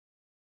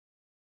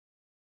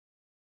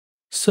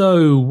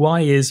So,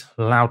 why is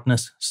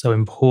loudness so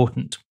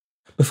important?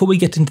 Before we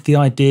get into the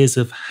ideas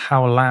of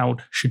how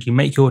loud should you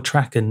make your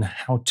track and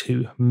how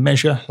to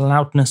measure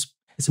loudness,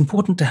 it's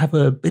important to have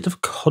a bit of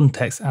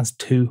context as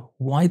to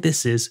why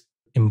this is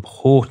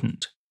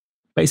important.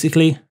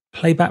 Basically,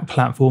 playback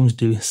platforms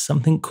do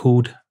something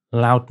called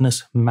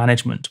loudness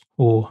management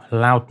or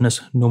loudness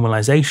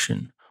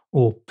normalization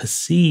or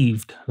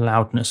perceived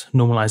loudness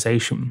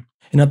normalization.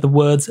 In other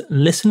words,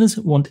 listeners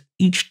want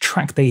each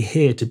track they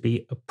hear to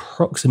be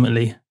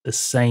approximately the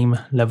same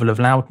level of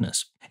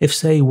loudness. If,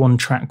 say, one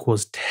track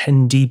was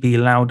 10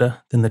 dB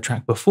louder than the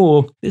track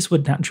before, this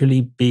would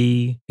naturally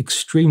be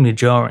extremely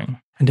jarring.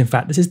 And in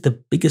fact, this is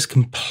the biggest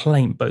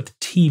complaint both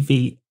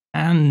TV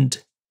and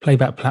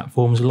playback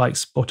platforms like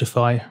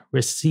Spotify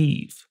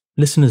receive.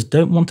 Listeners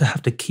don't want to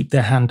have to keep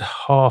their hand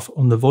half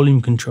on the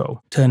volume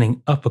control,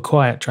 turning up a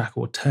quiet track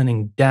or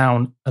turning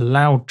down a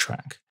loud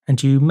track.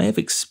 And you may have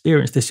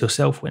experienced this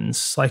yourself when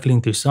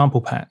cycling through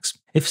sample packs.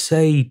 If,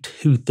 say,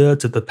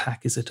 2/3 of the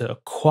pack is at a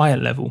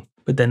quiet level,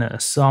 but then a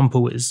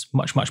sample is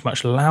much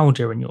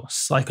louder and you're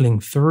cycling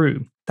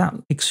through, that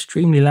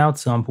extremely loud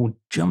sample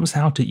jumps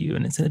out at you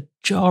and it's a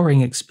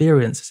jarring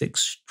experience. It's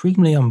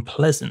extremely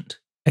unpleasant.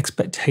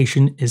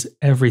 Expectation is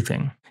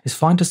everything. It's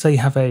fine to say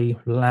have a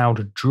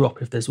loud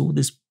drop if there's all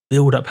this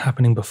build-up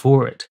happening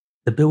before it.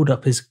 The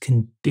build-up is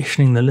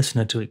conditioning the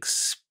listener to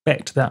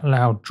expect that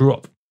loud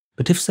drop.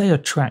 But if, say, a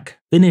track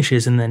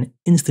finishes and then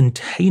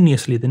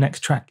instantaneously the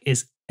next track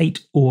is 8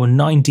 or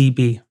 9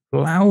 dB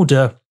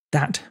louder,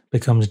 that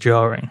becomes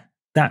jarring.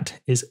 That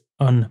is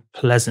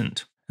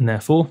unpleasant. And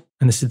therefore,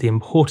 and this is the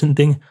important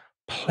thing,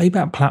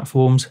 playback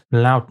platforms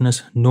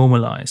loudness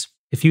normalize.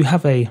 If you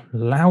have a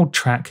loud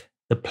track,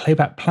 the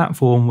playback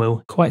platform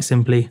will quite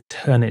simply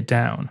turn it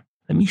down.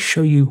 Let me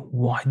show you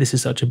why this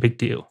is such a big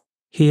deal.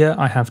 Here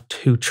I have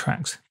two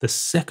tracks, the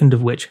second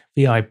of which,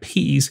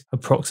 VIPs,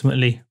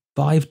 approximately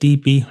 5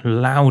 dB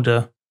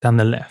louder than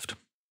the left.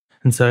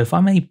 And so if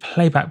I'm a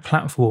playback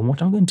platform,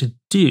 what I'm going to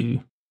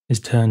do is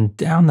turn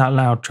down that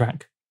loud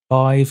track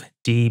 5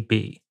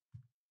 dB.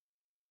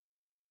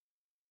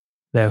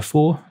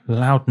 Therefore,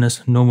 loudness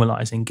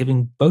normalizing,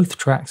 giving both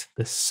tracks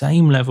the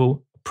same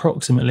level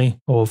approximately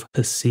of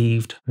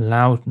perceived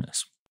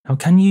loudness. Now,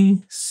 can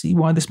you see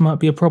why this might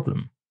be a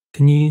problem?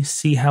 Can you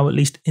see how, at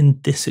least in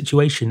this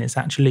situation, it's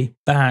actually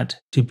bad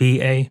to be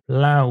a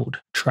loud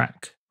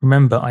track?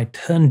 Remember, I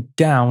turned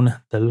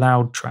down the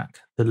loud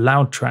track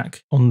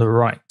on the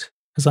right.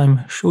 As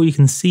I'm sure you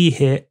can see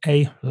here,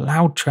 a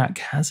loud track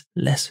has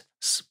less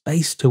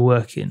space to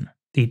work in.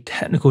 The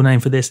technical name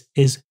for this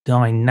is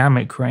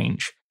dynamic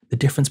range, the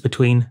difference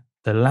between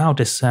the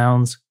loudest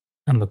sounds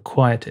and the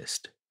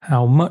quietest,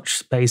 how much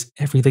space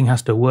everything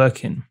has to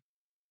work in.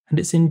 And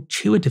it's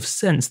intuitive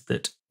sense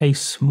that a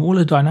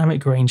smaller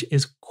dynamic range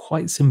is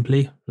quite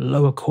simply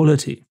lower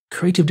quality.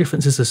 Creative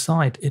differences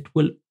aside, it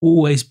will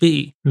always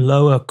be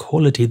lower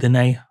quality than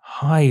a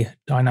high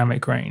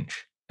dynamic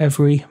range.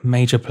 Every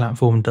major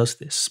platform does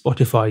this: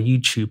 Spotify,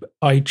 YouTube,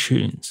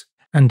 iTunes,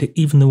 and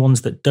even the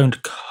ones that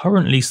don't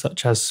currently,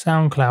 such as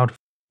Soundcloud,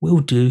 will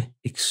do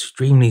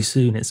extremely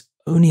soon. It's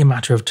only a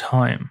matter of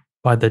time.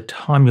 By the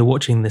time you're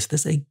watching this,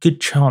 there's a good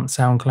chance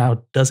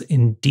SoundCloud does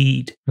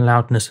indeed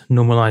loudness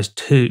normalize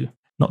too.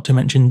 Not to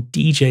mention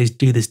DJs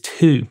do this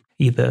too,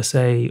 either,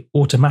 say,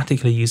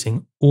 automatically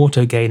using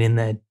auto gain in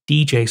their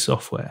DJ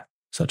software,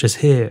 such as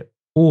here,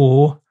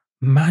 or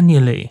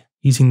manually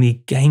using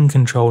the gain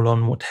control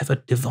on whatever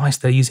device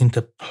they're using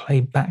to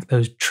play back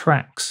those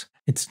tracks.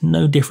 It's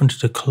no different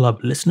at a club.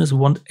 Listeners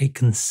want a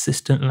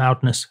consistent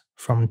loudness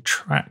from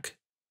track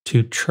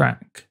to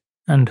track.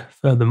 And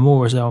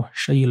furthermore, as I'll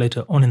show you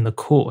later on in the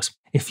course,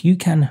 if you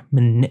can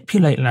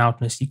manipulate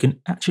loudness, you can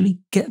actually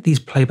get these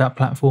playback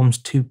platforms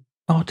to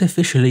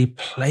artificially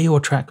play your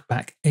track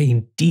back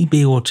a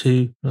dB or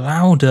two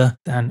louder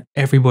than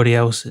everybody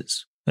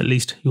else's. At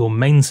least your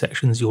main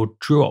sections, your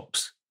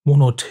drops,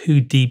 1 or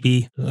 2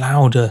 dB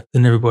louder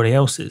than everybody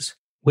else's,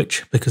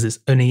 which, because it's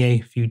only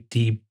a few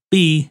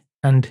dB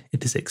and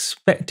it is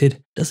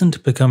expected,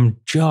 doesn't become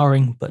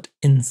jarring, but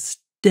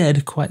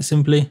instead, quite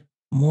simply,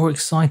 more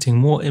exciting,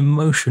 more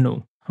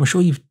emotional. I'm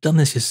sure you've done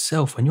this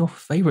yourself. When your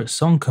favorite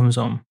song comes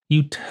on,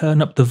 you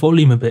turn up the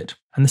volume a bit.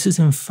 And this is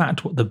in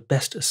fact what the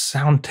best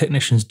sound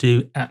technicians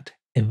do at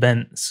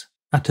events.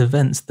 At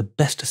events, the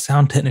best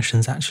sound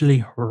technicians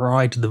actually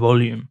ride the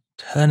volume,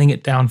 turning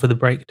it down for the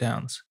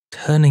breakdowns,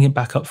 turning it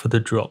back up for the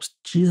drops,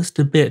 just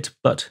a bit,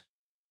 but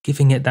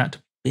giving it that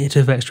bit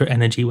of extra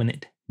energy when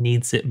it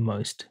needs it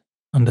most.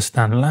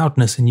 Understand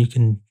loudness, and you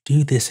can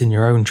do this in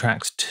your own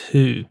tracks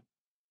too.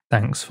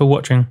 Thanks for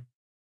watching.